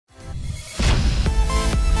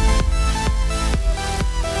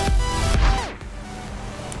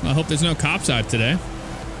I hope there's no cops out today.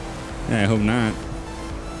 Yeah, I hope not.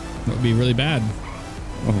 That would be really bad.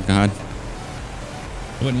 Oh, God.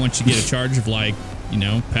 I wouldn't want you to get a charge of, like, you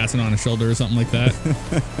know, passing on a shoulder or something like that.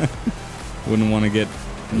 Wouldn't want to get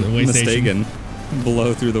mistaken.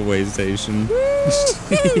 Blow through the way station.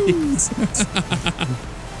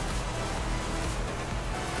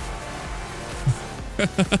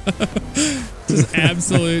 Just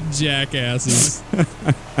absolute jackasses.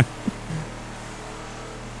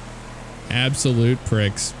 Absolute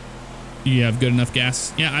pricks. You have good enough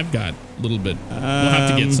gas? Yeah, I've got a little bit. We'll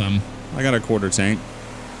have to get some. I got a quarter tank.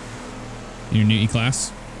 In your new E-Class?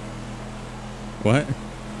 What?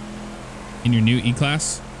 In your new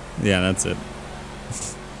E-Class? Yeah, that's it.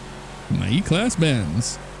 My E-Class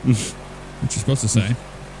Benz. What you're supposed to say.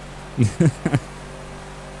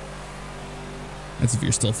 That's if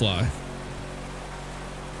you're still fly.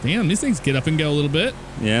 Damn, these things get up and go a little bit.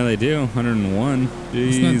 Yeah, they do. 101.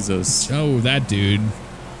 Jesus. Oh, that dude.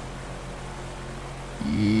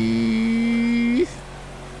 I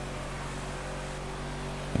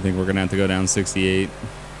think we're going to have to go down 68.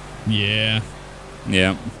 Yeah.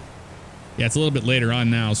 Yeah. Yeah, it's a little bit later on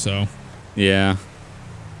now, so. Yeah. All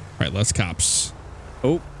right, less cops.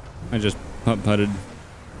 Oh, I just putt-putted.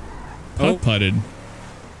 Putt-putted?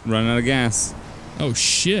 Running out of gas. Oh,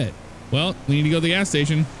 shit. Well, we need to go to the gas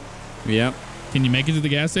station. Yep. Can you make it to the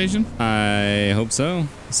gas station? I hope so.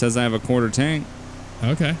 It says I have a quarter tank.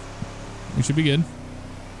 Okay. We should be good.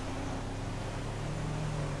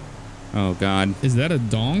 Oh, God. Is that a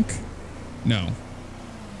donk? No.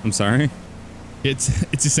 I'm sorry? It's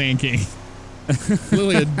a Sand King.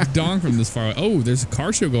 Literally a donk from this far away. Oh, there's a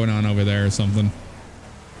car show going on over there or something.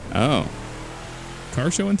 Oh.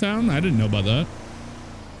 Car show in town? I didn't know about that.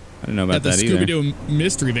 I didn't know about that either. The Scooby-Doo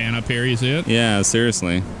mystery van up here, you see it? Yeah,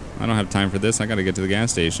 seriously. I don't have time for this. I got to get to the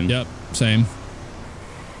gas station. Yep, same.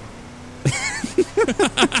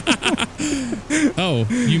 Oh,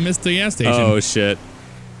 you missed the gas station. Oh, shit.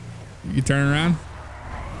 You turn around?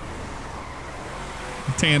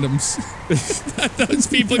 Tandems. Those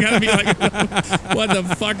people gotta be like, what the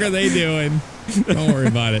fuck are they doing? Don't worry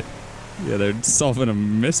about it. Yeah, they're solving a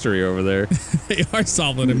mystery over there. They are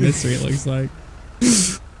solving a mystery, it looks like.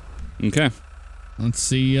 Okay. Let's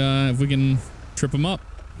see if we can trip them up.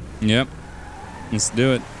 Yep. Let's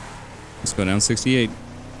do it. Let's go down 68.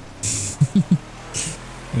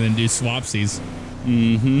 And then do swapsies.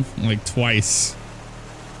 Mm-hmm. Like twice.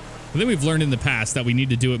 I think we've learned in the past that we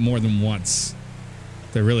need to do it more than once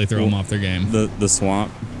to really throw them off their game. The swap?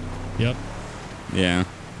 Yep. Yeah.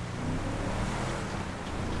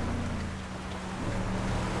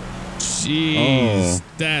 Jeez.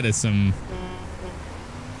 That is some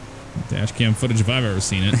dash cam footage if I've ever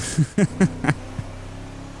seen it.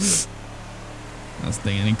 I was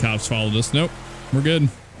thinking any cops followed us. Nope. We're good.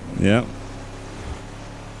 Yep.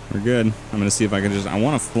 We're good. I'm going to see if I can I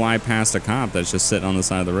want to fly past a cop that's just sitting on the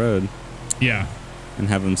side of the road. Yeah. And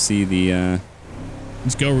have him see the,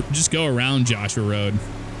 Just go around Joshua Road.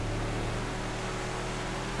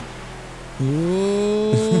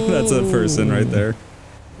 That's a person right there.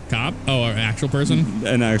 Cop? Oh, an actual person?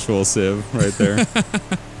 An actual civ right there.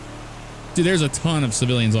 Dude, there's a ton of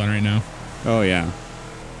civilians on right now. Oh, yeah.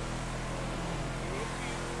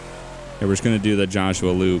 Yeah, we're just going to do the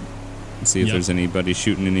Joshua loop. See if there's anybody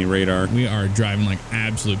shooting any radar. We are driving like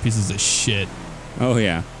absolute pieces of shit. Oh,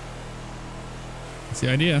 yeah. That's the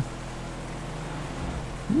idea.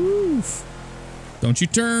 Woof. Don't you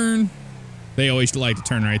turn. They always like to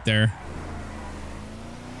turn right there.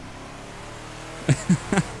 A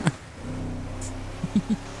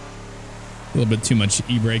little bit too much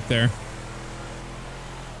e-brake there.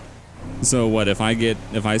 So what, if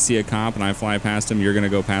I see a cop and I fly past him, you're going to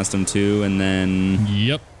go past him too, and then...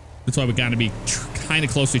 Yep. That's why we got to be kind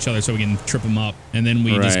of close to each other so we can trip him up. And then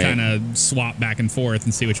we just kind of swap back and forth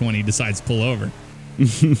and see which one he decides to pull over.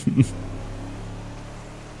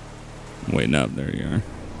 Waiting up. There you are.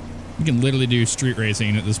 You can literally do street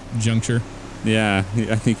racing at this juncture. Yeah,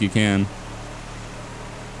 I think you can.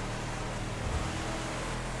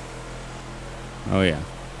 Oh, yeah.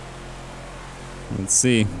 Let's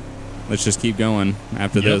see. Let's just keep going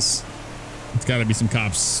after this. It's got to be some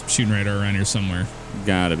cops shooting radar around here somewhere.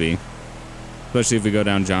 Gotta be. Especially if we go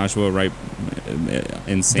down Joshua right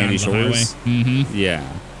in Sandy Shores. Mm-hmm. Yeah.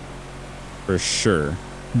 For sure.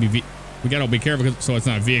 We gotta be careful so it's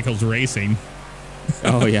not vehicles racing.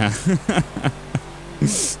 Oh, yeah.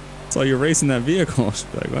 So you're racing that vehicle. She'd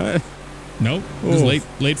be like, what? Nope. Just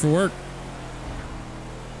late for work.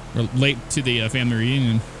 Or late to the family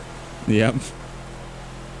reunion. Yep.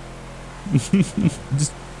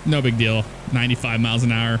 Just no big deal. 95 miles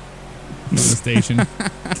an hour. on the station.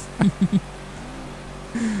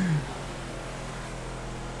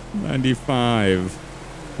 95.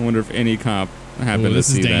 I wonder if any cop happened to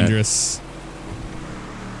see that. This is dangerous.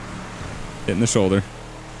 Hit in the shoulder.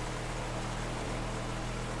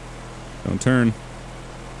 Don't turn.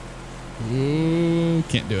 Ooh,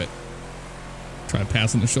 can't do it. Try to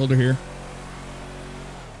pass on the shoulder here.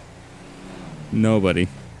 Nobody.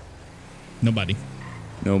 Nobody.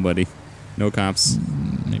 Nobody. No cops.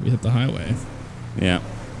 Maybe hit the highway. Yeah.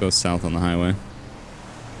 Go south on the highway.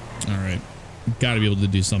 All right. Got to be able to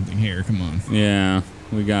do something here. Come on. Yeah.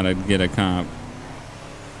 We got to get a cop.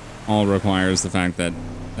 All requires the fact that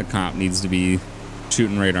a cop needs to be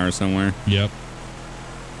shooting radar somewhere. Yep.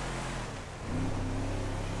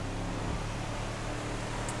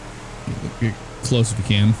 Get close if you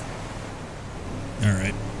can. All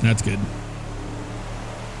right. That's good.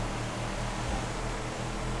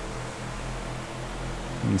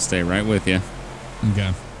 I'm going to stay right with you.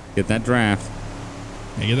 Okay. Get that draft.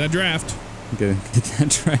 Hey, get that draft. Get that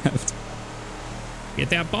draft. Get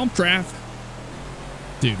that bump draft.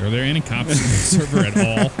 Dude, are there any cops on the server at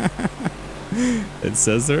all? It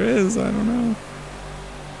says there is. I don't know.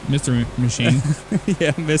 Mr. Machine.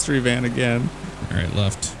 Yeah, mystery van again. All right,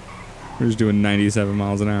 left. We're just doing 97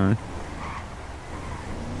 miles an hour.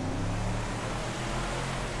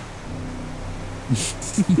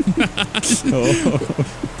 Oh.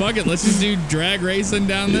 Fuck it, let's just do drag racing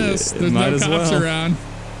down this. There's no cops around.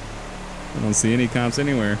 I don't see any cops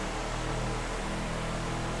anywhere.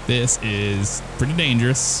 This is pretty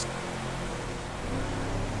dangerous.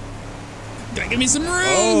 Gotta give me some room.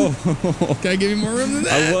 Oh. Gotta give me more room than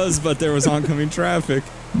that. I was, but there was oncoming traffic.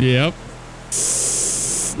 Yep.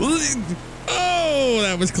 Oh,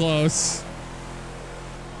 that was close.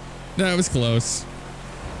 That was close.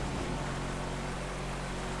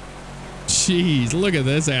 Jeez, look at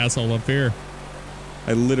this asshole up here.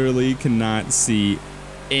 I literally cannot see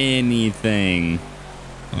anything.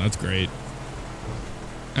 Oh, that's great.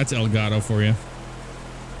 That's Elgato for you.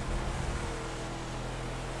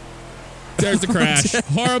 There's the crash.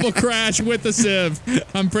 Horrible crash with the Civ.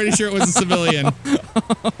 I'm pretty sure it was a civilian.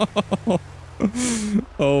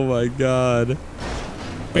 Oh my God.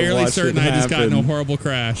 Fairly certain I just got in a horrible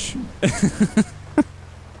crash.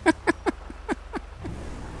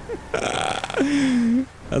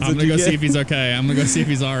 I'm gonna go see if he's okay. I'm gonna go see if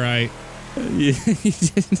he's all right. Yeah, he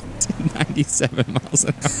did 97 miles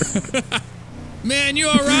an hour. Man, you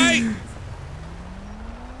all right?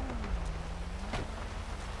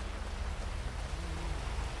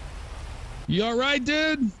 You all right,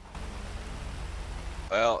 dude?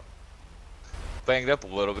 Well, banged up a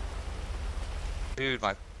little bit. Dude,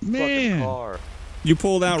 my fucking car. You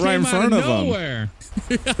pulled out right in front of him. Nowhere.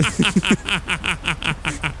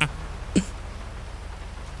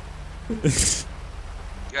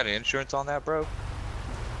 You got any insurance on that, bro?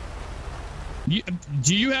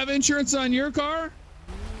 Do you have insurance on your car?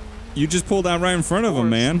 You just pulled out right in front of him,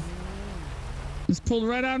 man. Just pulled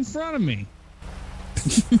right out in front of me.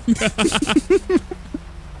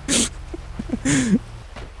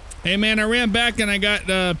 Hey, man, I ran back and I got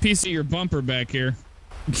a piece of your bumper back here.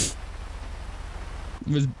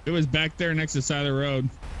 It was back there next to the side of the road.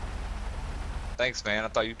 Thanks, man. I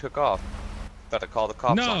thought you took off. Thought to call the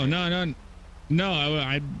cops. No,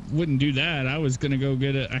 I wouldn't do that. I was gonna go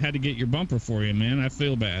get it. I had to get your bumper for you, man. I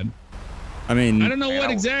feel bad. I mean, I don't know what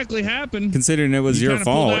exactly happened. Considering it was your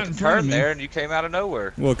fault. You turned there and you came out of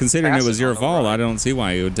nowhere. Well, considering it was your fault, I don't see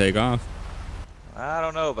why you would take off. I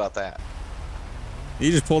don't know about that. You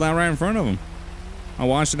just pulled out right in front of him. I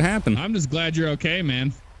watched it happen. I'm just glad you're okay,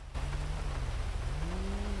 man.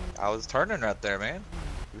 I was turning right there, man.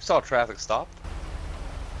 We saw traffic stopped.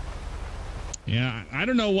 Yeah, I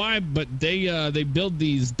don't know why, but they build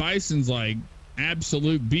these bisons like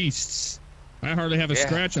absolute beasts. I hardly have a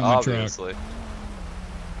scratch on my truck.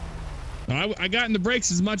 I got in the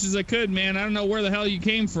brakes as much as I could, man. I don't know where the hell you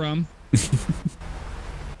came from.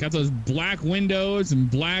 Got those black windows and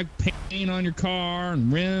black paint on your car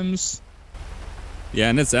and rims. Yeah,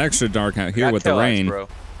 and it's extra dark out here with the rain. Bro.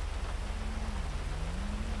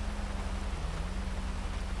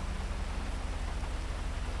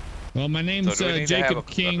 Well, my name's Jacob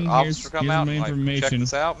King. Here's my information. Check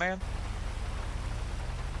this out, man.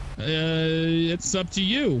 It's up to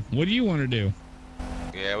you. What do you want to do?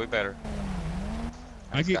 Yeah, we better.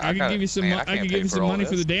 I could give you some. I could give you some money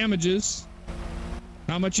for the damages.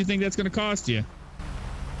 How much you think that's going to cost you?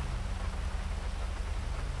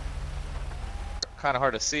 Kind of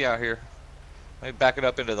hard to see out here. Let me back it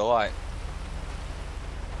up into the light.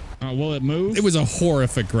 Will it move? It was a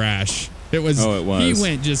horrific crash. It was. Oh, it was. He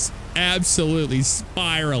went just absolutely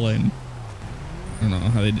spiraling. I don't know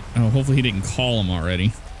how they. Oh, hopefully he didn't call him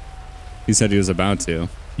already. He said he was about to.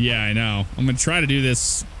 Yeah, I know. I'm gonna try to do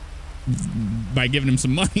this by giving him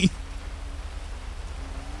some money.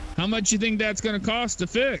 How much you think that's gonna cost to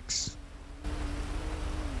fix?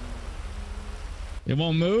 It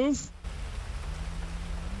won't move?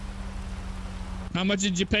 How much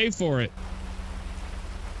did you pay for it?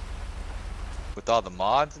 With all the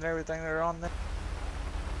mods and everything that are on there?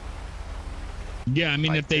 Yeah, I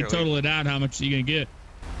mean, Like, if they total it out, how much are you gonna get?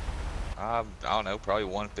 I don't know, probably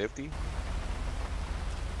 150.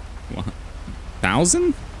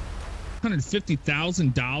 1,000?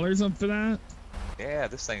 $150,000 up for that? Yeah,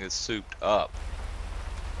 this thing is souped up.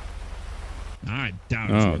 I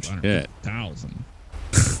doubt Oh, it's worth shit. $150,000.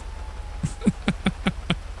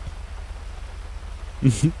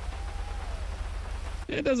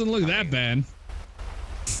 It doesn't look that bad.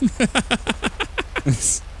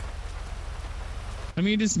 I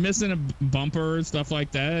mean, just missing a bumper and stuff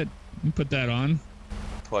like that. You put that on.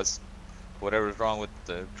 Plus, whatever's wrong with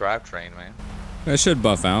the drivetrain, man. That should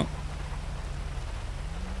buff out.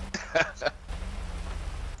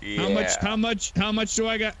 Yeah. How much do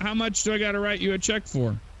I got to write you a check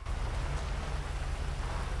for?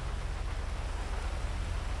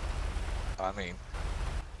 I mean,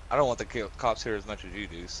 I don't want the cops here as much as you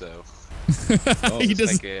do, so. He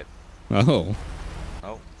doesn't. Make it. Oh.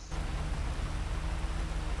 Oh.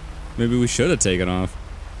 Maybe we should have taken off.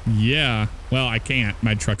 Yeah. Well, I can't.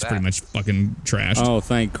 My truck's pretty much fucking trashed. Oh,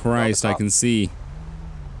 thank Christ, I can see.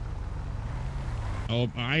 Oh,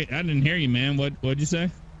 I didn't hear you, man. What'd you say?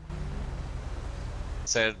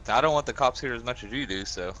 Said, I don't want the cops here as much as you do,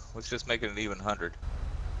 so let's just make it an even 100.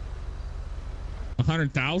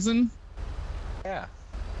 100,000? Yeah.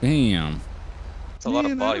 Damn. It's a lot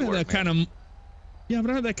of body work, man. Yeah, but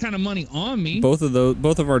I don't have that kind of money on me. Both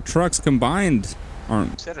of our trucks combined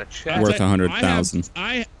aren't Set a check. worth 100,000.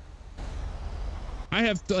 I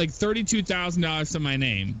have like $32,000 to my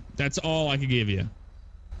name. That's all I could give you.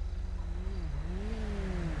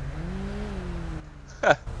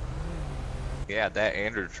 Yeah, that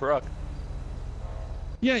and your truck.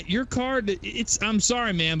 Yeah, your car. I'm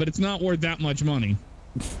sorry, man, but it's not worth that much money.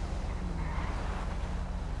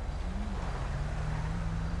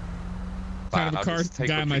 Kind of a car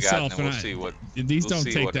guy myself, and these don't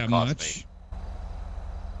take that much.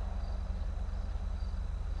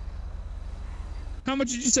 How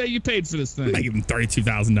much did you say you paid for this thing? I give him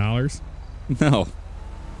 $32,000. No.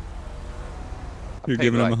 You're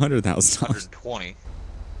giving him like $100,000. 120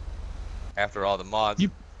 after all the mods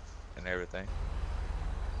and everything.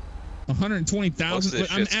 120,000.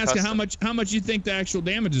 I'm asking how much you think the actual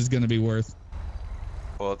damage is going to be worth.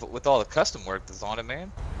 Well, with all the custom work that's on it,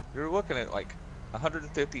 man, you're looking at like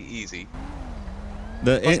 150 easy.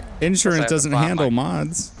 The insurance doesn't handle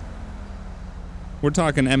mods. We're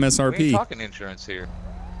talking MSRP. We ain't talking insurance here.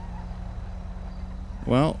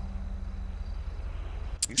 Well,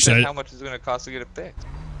 you said how much is it going to cost to get it fixed?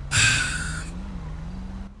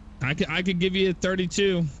 I could give you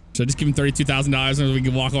 32. Should I just give him $32,000 and we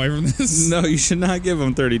can walk away from this? No, you should not give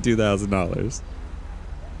him $32,000.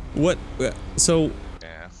 What? So,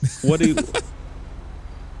 yeah. What do you?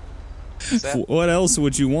 What else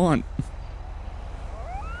would you want?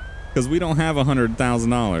 Because we don't have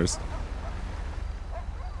 $100,000.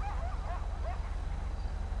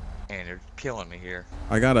 Man, you're killing me here.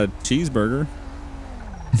 I got a cheeseburger.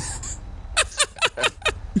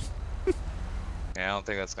 Yeah, I don't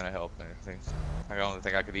think that's gonna help anything. I don't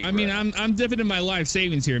think I could eat. I mean, I'm dipping in my life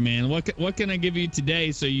savings here, man. What can I give you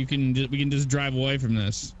today so we can just drive away from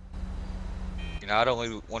this? You know, I don't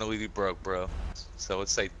want to leave you broke, bro. So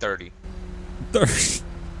let's say 30. 30.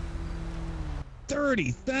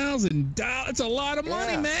 $30,000. That's a lot of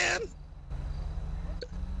money, man.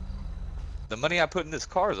 The money I put in this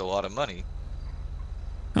car is a lot of money.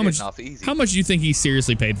 How much do you think he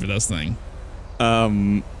seriously paid for this thing?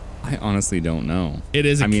 I honestly don't know. It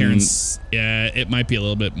is Karen's. Yeah, it might be a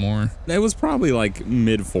little bit more. It was probably like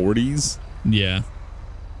mid 40s. Yeah.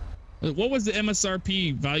 What was the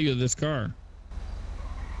MSRP value of this car?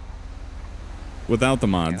 Without the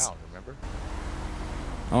mods. Yeah, I don't remember.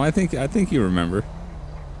 Oh, I think you remember.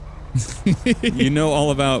 You know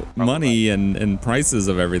all about money and prices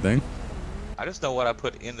of everything. I just know what I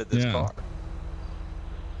put into this car.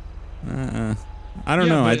 I don't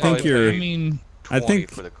know. I think you're. I mean, 20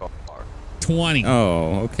 for the car. 20.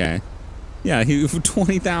 Oh, okay. Yeah, he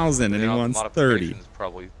 20,000 and he wants 30.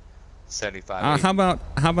 Probably 75.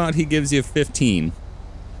 How about he gives you 15?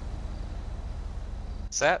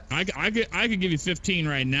 What's that? I could give you 15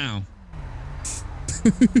 right now.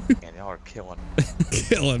 Man, y'all are killing.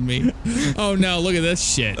 Killing me. Oh no, look at this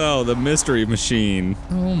shit. Oh, the mystery machine.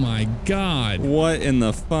 Oh my god. What in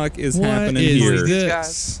the fuck is What happening is here?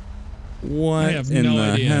 this? What I have in no the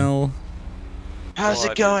idea. hell? How's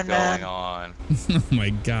it going, man? On? Oh my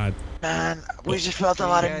god. Man, we just felt a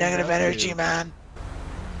lot of negative energy, man.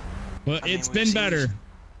 Well, I mean, it's we've been seen- better.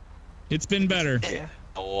 It's been better. Yeah.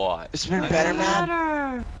 A lot. It's been better,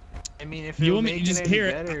 man. I mean, if You it'll want me make to just it any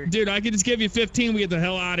hear better. it? Dude, I could just give you 15, we get the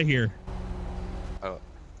hell out of here. Oh,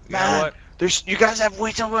 you know Man, what? you guys have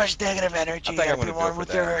way too much negative energy. I think I'm gonna Everyone go for with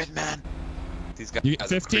the that. Earth, man. These guys You get are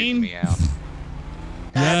 15? creeping me out.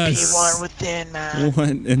 Man, Yes. Be one within, man. What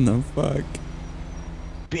in the fuck?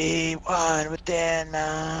 Be one within,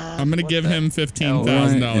 man. I'm gonna What give the him What in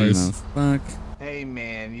 $15,000. the fuck? Hey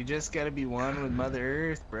man, you just gotta be one with Mother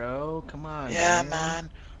Earth, bro. Come on. Yeah, man.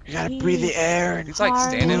 You gotta breathe the air and He's like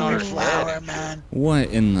standing bloom on your her flower, head. man. What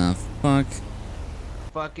in the fuck?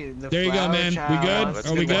 Fuck it. The There you go, flower man. We child. good? Let's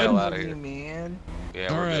Are we get the good? hell out of here. Man.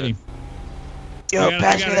 Yeah, we're Alrighty. good. Yo,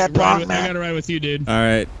 pass me that bong, I man. gotta ride with you, dude. All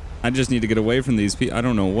right. I just need to get away from these people. I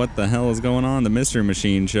don't know what the hell is going on. The mystery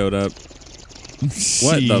machine showed up.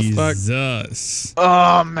 What the fuck? Jesus.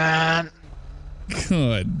 Oh, man.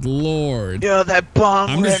 Good lord. Yo, that bong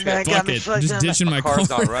I'm rip, just, man, got fuck me it. fucked Just up. ditching my car car's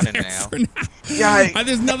not running there now. for now. Yeah,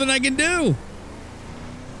 There's nothing I can do.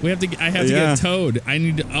 I have to Yeah. get towed. I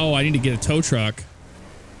need to get a tow truck.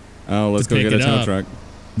 Oh, let's To go pick get a it tow up. truck.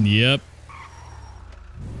 Yep.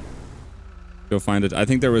 Go find it. I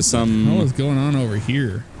think there was What some. is going on over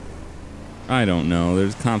here? I don't know.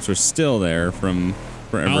 There's cops are still there from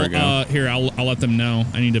forever ago. I'll let them know.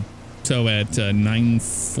 I need to tow at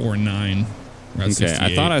 949. Route Okay, 68.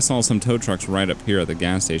 I thought I saw some tow trucks right up here at the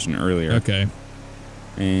gas station earlier. Okay.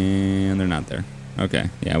 And they're not there. Okay,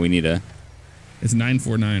 yeah, we need a. It's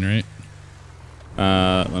 949,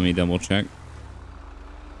 right? Let me double check.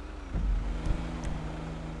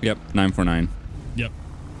 Yep, 949. Yep.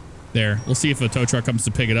 There. We'll see if a tow truck comes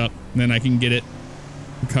to pick it up. And then I can get it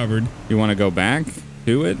covered. You want to go back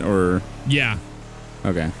to it or? Yeah.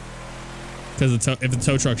 Okay. Because if the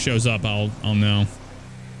tow truck shows up, I'll know.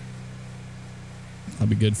 I'll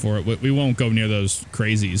be good for it. We won't go near those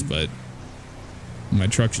crazies, but my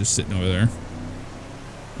truck's just sitting over there.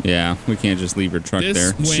 Yeah, we can't just leave your truck This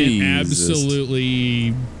there. went Jesus.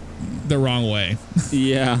 absolutely the wrong way.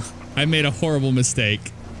 Yeah. I made a horrible mistake.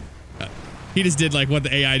 He just did like what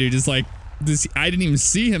the AI do, just like this. I didn't even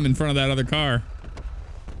see him in front of that other car.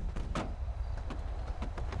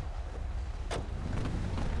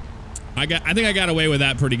 I think I got away with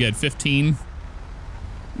that pretty good. 15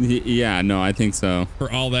 Yeah, no, I think so.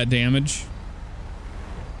 for all that damage.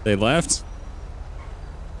 They left?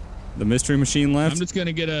 The mystery machine left? I'm just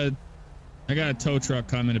gonna get I got a tow truck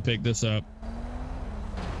coming to pick this up.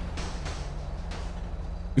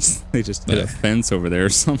 They just did a fence over there or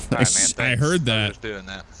something. All right, man, I thanks. heard I'm that. just doing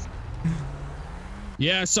that.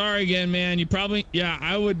 Yeah, sorry again, man. You probably, yeah,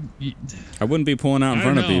 I would. I wouldn't be pulling out in I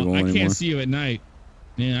front don't of know. people I anymore. can't see you at night.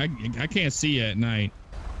 Yeah, I can't see you at night.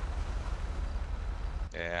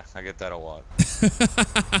 Yeah, I get that a lot.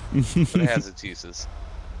 But it has its uses.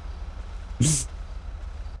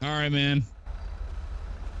 All right, man.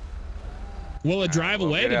 Will it drive we'll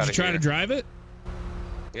away? get Did you outta try to here. drive it?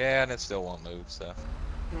 Yeah, and it still won't move, so.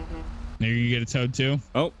 Maybe you get a toad too.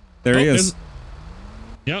 Oh, there he is.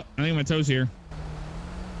 Yep, I think my toe's here.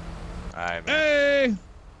 Alright, man. Hey!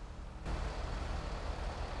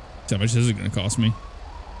 How much is it going to cost me?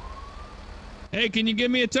 Hey, can you give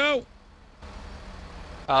me a tow?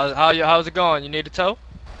 How's it going? You need a tow?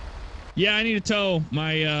 Yeah, I need a tow.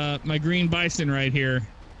 My green bison right here.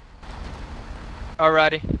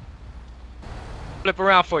 Alrighty. Flip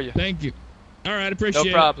around for you. Thank you. All right, appreciate No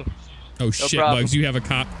it. problem. Oh shit, problem. Bugs! You have a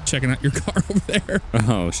cop checking out your car over there.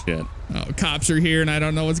 Oh, shit. Oh, cops are here, and I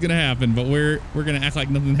don't know what's gonna happen, but we're gonna act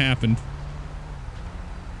like nothing happened.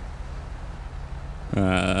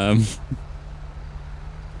 I'm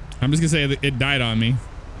just gonna say that it died on me.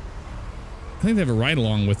 I think they have a ride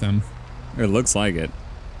along with them. It looks like it.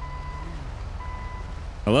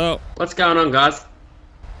 Hello? What's going on, guys?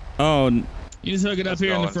 Oh, You just hook it up How's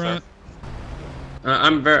here in the it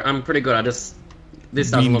going, I'm pretty good. This You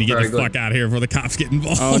doesn't need look to get very the good. fuck out of here before the cops get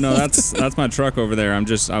involved. oh no, that's my truck over there.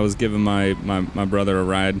 I was giving my brother a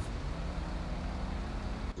ride.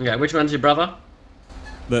 Okay, which one's your brother?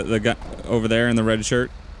 The guy over there in the red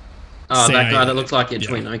shirt. Oh, Say that guy I- that looks like your yeah.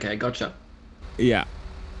 twin. Okay, gotcha. Yeah.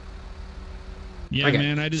 Yeah, Okay.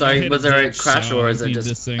 man. I just So I hit was a there a ditch, crash so or I is it need just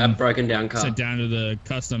this thing a broken down car? sent down to the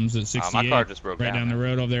customs at 68? my car just broke right down. down the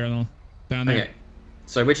road over there, down there. Okay.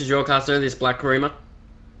 So which is your car, sir? This black Karima?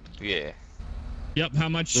 Yeah. Yep. How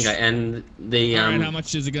much? Okay, and the All right, how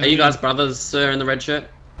much is it gonna Are you be? guys brothers, sir, in the red shirt?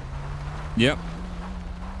 Yep.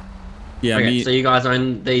 Yeah, Okay, me. so you guys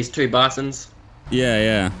own these 2 bisons?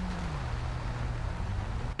 Yeah.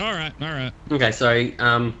 All right. All right. Okay, so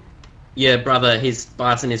yeah, brother, his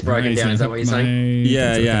bison is broken Nice, down. Is that what you're saying? Yeah,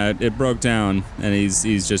 That's yeah. okay. It broke down, and he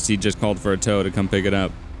just called for a tow to come pick it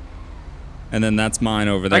up. And then that's mine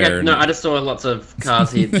over there. Okay, no, I just saw lots of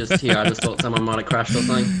cars here. Just here, I just thought someone might have crashed or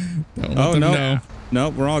something. Don't let Oh them no, know. no,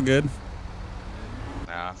 we're all good.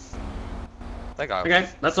 Nah. I think I Okay,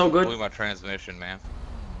 that's all blew good. my transmission, man.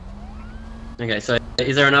 Okay, so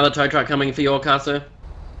is there another tow truck coming for your car, sir?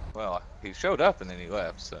 Well, he showed up and then he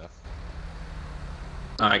left, so.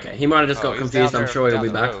 Oh, okay, he might have just got he's confused. down I'm there- sure he'll down be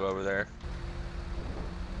the back. road over there.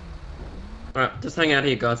 Alright, just hang out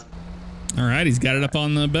here, guys. All right, he's got it up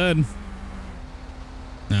on the bed.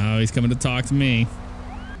 No, he's coming to talk to me.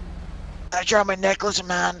 I dropped my necklace,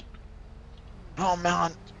 man. Oh,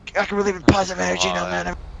 man. I can relieve in positive energy now,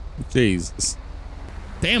 man. Jesus.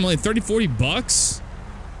 Damn, only 30, 40 bucks?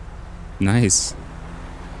 Nice.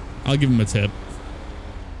 I'll give him a tip.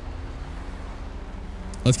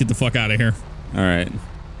 Let's get the fuck out of here. All right.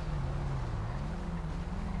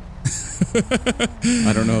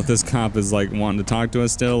 I don't know if this cop is like wanting to talk to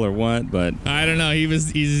us still or what, but I don't know.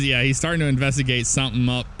 He's starting to investigate something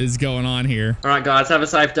up is going on here. Alright, guys, have a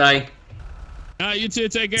safe day. You two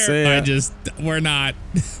take care. See ya. We're not.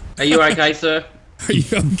 Are you okay, sir? Are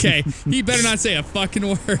you okay? He better not say a fucking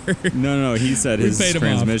word. no, he said We his paid him off.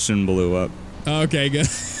 transmission blew up. Okay, good.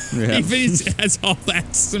 Yeah. Even he has all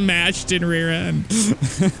that smashed in rear end.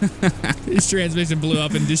 His transmission blew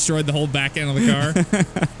up and destroyed the whole back end of the car.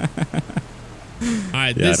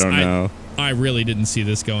 I don't know. I really didn't see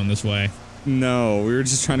this going this way. No, we were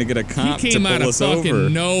just trying to get a cop He to came pull out of us fucking over.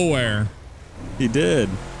 nowhere. He did.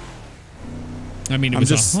 I mean, it I'm was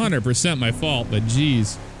just- 100% my fault, but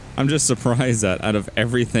geez. I'm just surprised that out of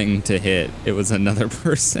everything to hit, it was another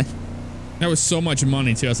person. That was so much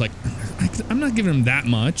money, too. I was like, I'm not giving him that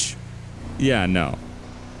much. Yeah, no.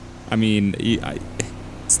 I mean,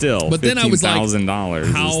 still, But then I was like, $15,000 is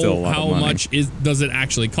still a lot how of money. much does it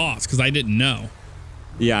actually cost? Because I didn't know.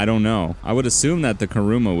 Yeah, I don't know. I would assume that the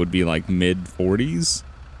Karuma would be like mid 40s.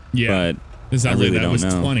 Yeah. But Exactly, I really that don't was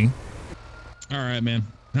know. 20. All right, man.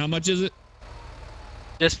 How much is it?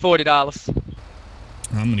 Just $40.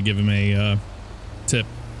 I'm going to give him a tip.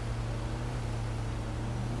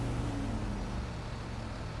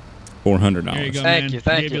 $400. There you go, Thank man. you,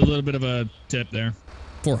 thank Gave you. you a little bit of a tip there.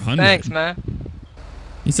 400. Thanks, man.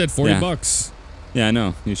 He said 40 Yeah. bucks. Yeah, I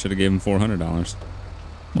know. You should have gave him $400.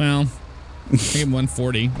 Well, I gave him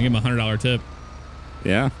 140. I gave him a $100 tip.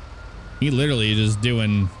 Yeah. He literally just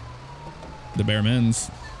doing the bare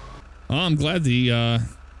minimums. Oh, I'm glad the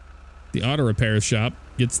auto repair shop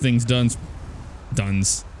gets things done.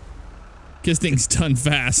 Gets things done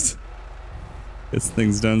fast. Gets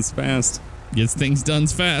things done fast. Gets things done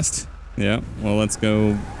fast. Yeah. Well, let's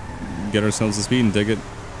go get ourselves a speeding ticket.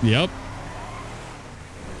 Yep.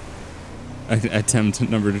 Attempt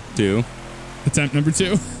number 2. Attempt number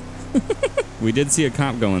 2. We did see a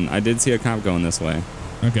cop going. I did see a cop going this way.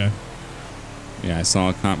 Okay. Yeah, I saw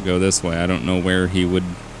a cop go this way. I don't know where he would.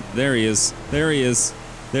 There he is. There he is.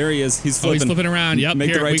 There he is. He's flipping. Oh, he's flipping around. Yep. Make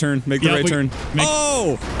here, the right turn. Make the right turn.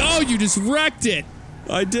 Oh! Oh, you just wrecked it.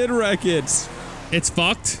 I did wreck it. It's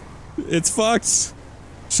fucked. It's fucked.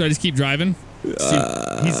 Should I just keep driving? He's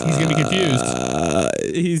gonna be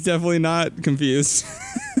confused. He's definitely not confused.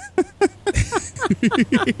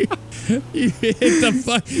 You hit the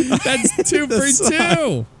fuck. That's 2 The for side.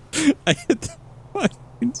 2. I hit the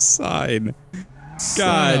fucking side.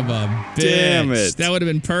 Son of a bitch. damn it. That would have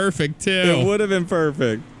been perfect too. It would have been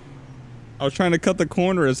perfect. I was trying to cut the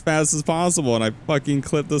corner as fast as possible, and I fucking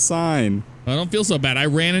clipped the sign. I don't feel so bad. I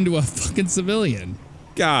ran into a fucking civilian.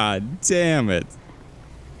 God damn it.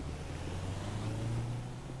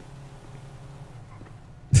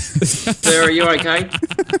 Sir, are you okay?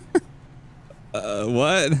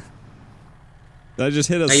 What? Did I just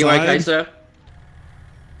hit a Are sign? you okay, sir?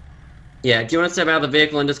 Yeah, do you want to step out of the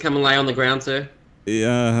vehicle and just come and lay on the ground, sir?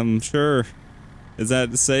 Yeah, I'm sure. Is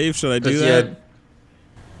that safe? Should I do 'Cause that?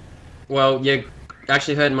 Well, you're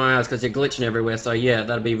actually hurting my eyes because you're glitching everywhere, so yeah,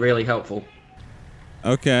 that'd be really helpful.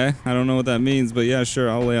 Okay, I don't know what that means, but yeah, sure,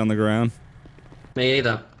 I'll lay on the ground. Me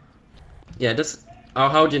either. Yeah, I'll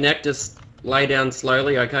hold your neck, just lay down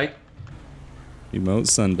slowly, okay? Emote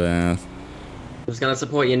sunbath. I'm just gonna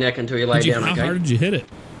support your neck until you lay down, How okay? hard did you hit it?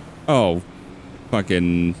 Oh,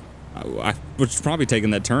 fucking... I was probably taking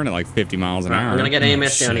that turn at like 50 miles an Right, hour. I'm gonna get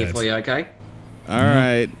EMS down here shit. for you, okay? All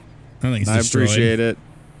right. I think it's I destroyed. appreciate it.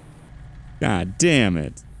 God damn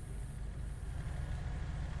it.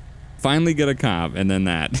 Finally get a cop, and then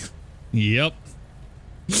that. Yep.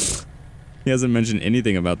 He hasn't mentioned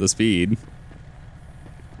anything about the speed.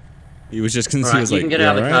 He was just Alright, confused. you Like, can get "You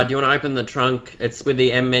out of the car. alright?" Do you want to open the trunk? It's with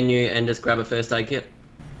the M menu and just grab a first aid kit.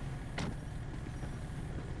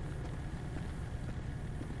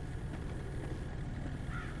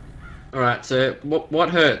 Alright, so what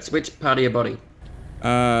hurts? Which part of your body?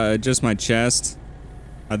 Just my chest.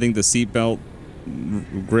 I think the seatbelt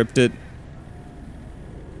gripped it.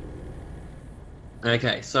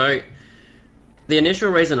 Okay, so the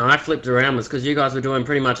initial reason I flipped around was because you guys were doing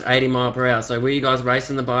pretty much 80 mile per hour. So were you guys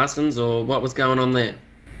racing the bisons or what was going on there?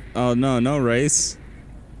 Oh no, no race.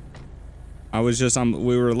 I was just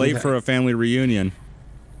we were late Okay. for a family reunion.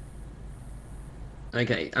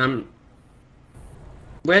 Okay,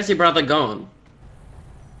 where's your brother gone?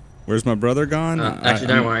 Where's my brother gone? Actually,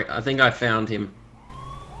 don't worry. I think I found him.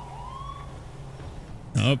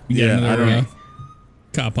 Oh, you got Yeah, I another don't-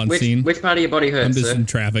 cop on scene. Which part of your body I'm hurts, just sir? in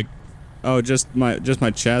traffic. Oh, just my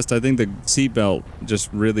chest. I think the seatbelt just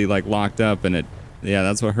really like locked up, and yeah,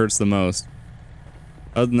 that's what hurts the most.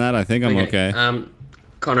 Other than that, I think I'm okay.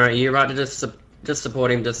 Connor, are you right to just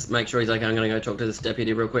support him? Just make sure he's okay. I'm gonna go talk to this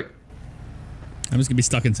deputy real quick. I'm just gonna be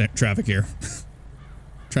stuck in traffic here.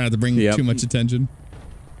 Trying not to bring Yep. too much attention.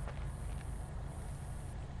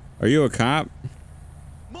 Are you a cop?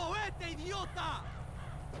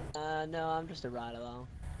 No, I'm just a ride along.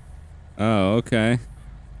 Oh, okay.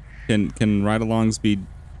 Can ride-alongs be?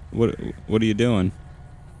 What are you doing?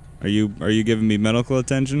 Are you giving me medical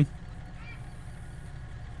attention?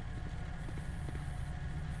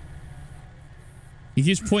 He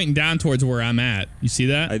keeps pointing down towards where I'm at. You see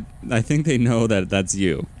that? I think they know that that's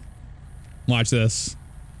you. Watch this.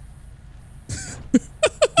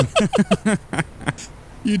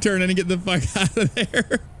 You turn in and get the fuck out of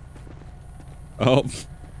there. Oh.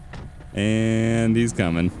 And he's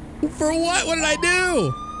coming. For what? What did I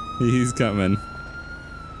do? He's coming.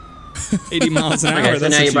 80 miles an hour. Okay, so that's now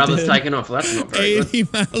what your you brother's did. taking off. Well, that's not very good. 80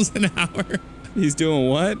 miles an hour. He's doing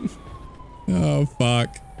what? Oh,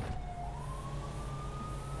 fuck.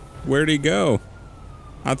 Where'd he go?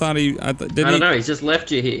 I thought I don't know. He's just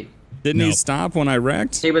left you here. Didn't he Nope. stop when I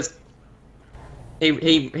wrecked? He was.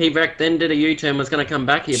 He wrecked, then did a U-turn, was going to come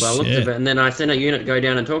back here by the looks Shit. of it, and then I sent a unit go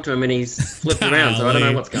down and talk to him, and he's flipped around, so I don't know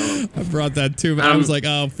Golly. what's going on. I brought that too, but I was like,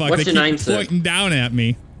 oh, fuck. what's They your keep name, sir? pointing down at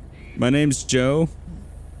me. My name's Joe.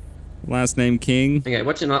 Last name King. Okay,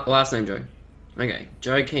 what's your last name, Joe? Okay,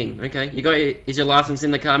 Joe King. Okay, is your license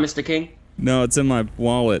in the car, Mr. King? No, it's in my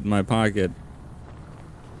wallet, my pocket.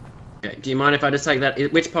 Okay, do you mind if I just take that?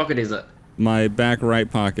 Which pocket is it? My back right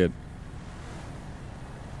pocket.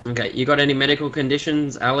 Okay, you got any medical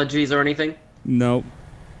conditions, allergies, or anything? Nope.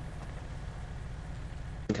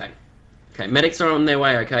 Okay. Okay, medics are on their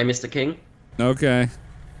way, okay, Mr. King? Okay.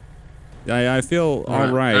 I feel all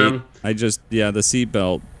right. I just, yeah, the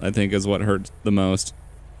seatbelt, I think, is what hurts the most.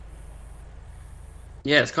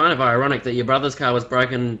 Yeah, it's kind of ironic that your brother's car was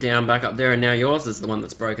broken down back up there, and now yours is the one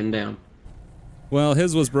that's broken down. Well,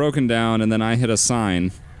 his was broken down, and then I hit a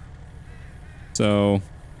sign. So,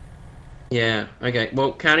 Yeah, okay.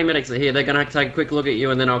 Well, county medics are here. They're going to take a quick look at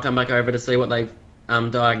you, and then I'll come back over to see what they've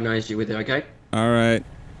diagnosed you with, okay? all right.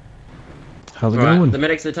 How's it Alright, going? the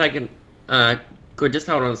medics are taking... good, just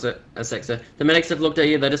hold on a sec, sir. The medics have looked at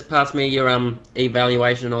you. They just passed me your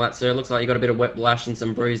evaluation and all that, sir. It looks like you got a bit of whiplash and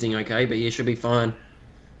some bruising, okay? But you should be fine.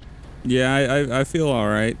 Yeah, I feel all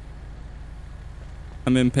right.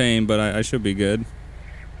 I'm in pain, but I should be good.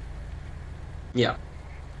 Yeah.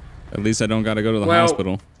 At least I don't got to go to the Well-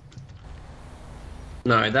 hospital.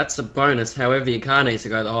 No, that's a bonus. However, your car needs to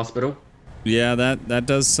go to the hospital. Yeah, that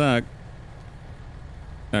does suck.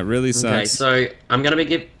 That really sucks. Okay, so I'm going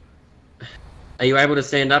to Are you able to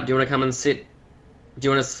stand up? Do you want to come and sit? Do you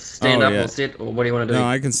want to stand Oh, up yeah. or sit, or what do you want to do? No,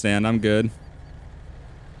 I can stand. I'm good.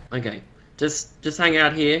 Okay. Just hang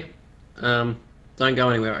out here. Don't go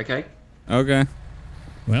anywhere, okay? Okay.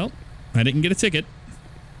 Well, I didn't get a ticket.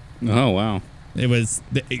 Oh, wow. It was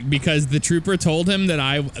because the trooper told him that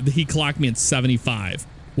he clocked me at 75,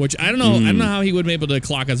 which I don't know. I don't know how he would be able to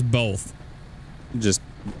clock us both. Just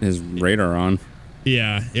his radar on.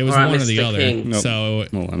 Yeah, it was All right, one or the Mr. other. King. Nope. So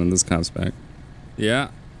Hold on, this cop's back. Yeah.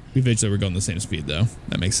 eventually we're going the same speed, though.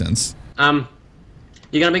 That makes sense. You're going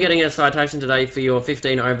to be getting a citation today for your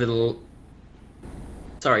 15 over the...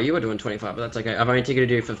 Sorry, you were doing 25, but that's okay. I've only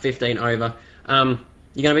ticketed you for 15 over.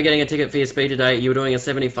 You're going to be getting a ticket for your speed today. You were doing a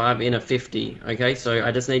 75 in a 50, okay? So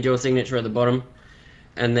I just need your signature at the bottom.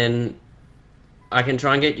 And then I can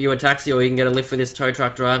try and get you a taxi, or you can get a lift with this tow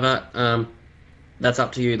truck driver. That's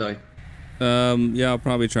up to you, though. Yeah, I'll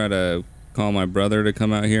probably try to call my brother to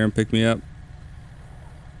come out here and pick me up.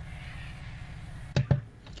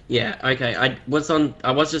 Yeah, okay. I was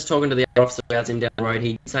just talking to the other officer who has him down the road.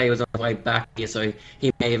 He'd say he was on his way back here, so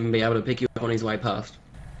he may even be able to pick you up on his way past.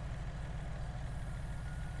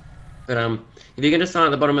 But if you can just sign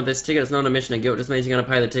at the bottom of this ticket, it's not an admission of guilt. It just means you're going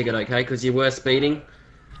to pay the ticket, okay? Because you were speeding.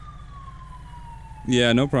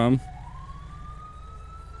 Yeah, no problem.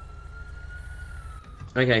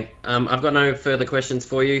 Okay. I've got no further questions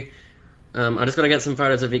for you. I just got to get some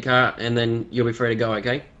photos of your car, and then you'll be free to go,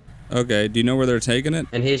 okay? Okay. Do you know where they're taking it?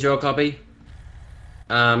 And here's your copy.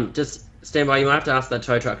 Just stand by. You might have to ask that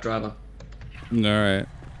tow truck driver. All right.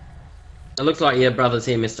 It looks like your brother's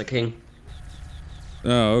here, Mr. King.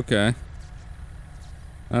 Oh, okay.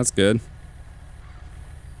 That's good.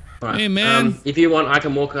 Right. Hey, man. If you want, I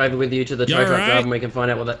can walk over with you to the tow truck alright? driver and we can find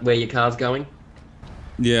out where your car's going.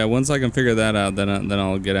 Yeah, once I can figure that out, then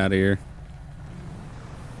I'll get out of here.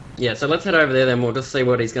 Yeah, so let's head over there then. We'll just see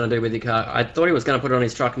what he's going to do with your car. I thought he was going to put it on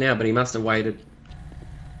his truck now, but he must have waited.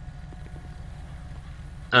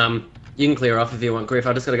 You can clear off if you want, Griff.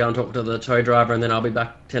 I just got to go and talk to the tow driver and then I'll be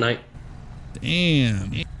back 10-8.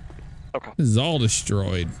 Damn. Okay. This is all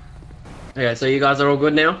destroyed. Okay, so you guys are all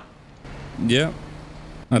good now? Yep.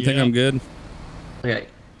 I think Yep. I'm good. Okay.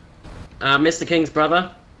 Mr. King's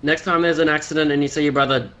brother, next time there's an accident and you see your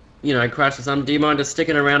brother, you know, crash or something, do you mind just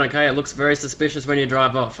sticking around, okay? It looks very suspicious when you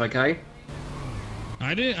drive off, okay?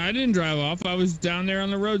 I didn't drive off. I was down there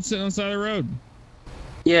on the road, sitting on the side of the road.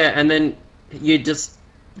 Yeah, and then you just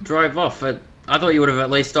drove off. I thought you would have at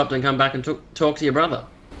least stopped and come back and talk to your brother.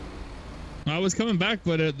 I was coming back,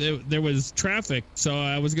 but there was traffic, so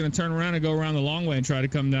I was going to turn around and go around the long way and try to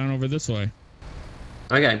come down over this way.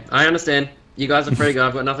 Okay, I understand. You guys are free to go.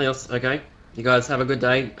 I've got nothing else, okay? You guys have a good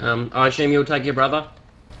day. I assume you'll take your brother?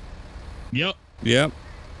 Yep. Yep.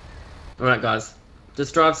 Alright, guys.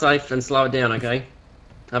 Just drive safe and slow it down, okay?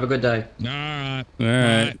 Have a good day. All right. All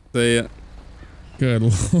right. See ya. Good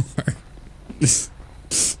Lord.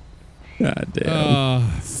 God damn.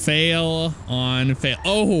 Fail on fail.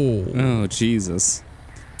 Oh, Jesus.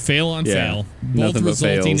 Fail on Yeah, fail. Both nothing but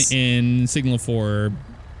resulting fails. in signal for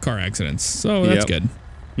car accidents. So that's Yep. good.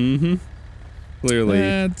 Mm-hmm. Clearly.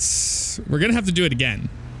 We're going to have to do it again.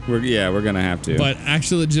 We're gonna have to. But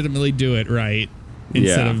actually legitimately do it right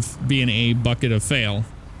instead Yeah. of being a bucket of fail.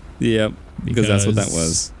 Yep. Because that's what that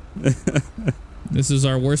was. This is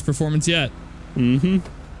our worst performance yet. Mm-hmm.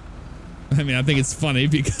 I mean, I think it's funny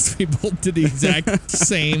because we both did the exact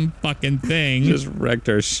same fucking thing. Just wrecked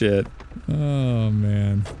our shit. Oh,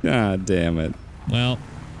 man. God damn it. Well,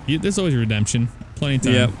 there's always redemption. Plenty of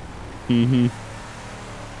time. Yep.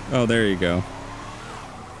 Mm-hmm. Oh, there you go.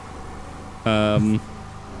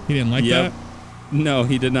 He didn't like Yep. that? No,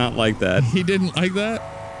 he did not like that. He didn't like that?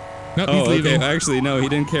 Nope, Oh, he's leaving. okay. Actually, no, he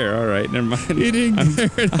didn't care. All right, never mind. He didn't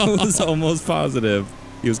care at I all. was almost positive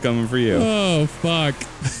he was coming for you. Oh, fuck.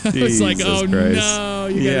 I was like, Jesus oh, Christ. no.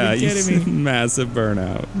 You gotta be kidding me. Massive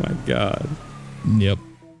burnout. My God. Yep.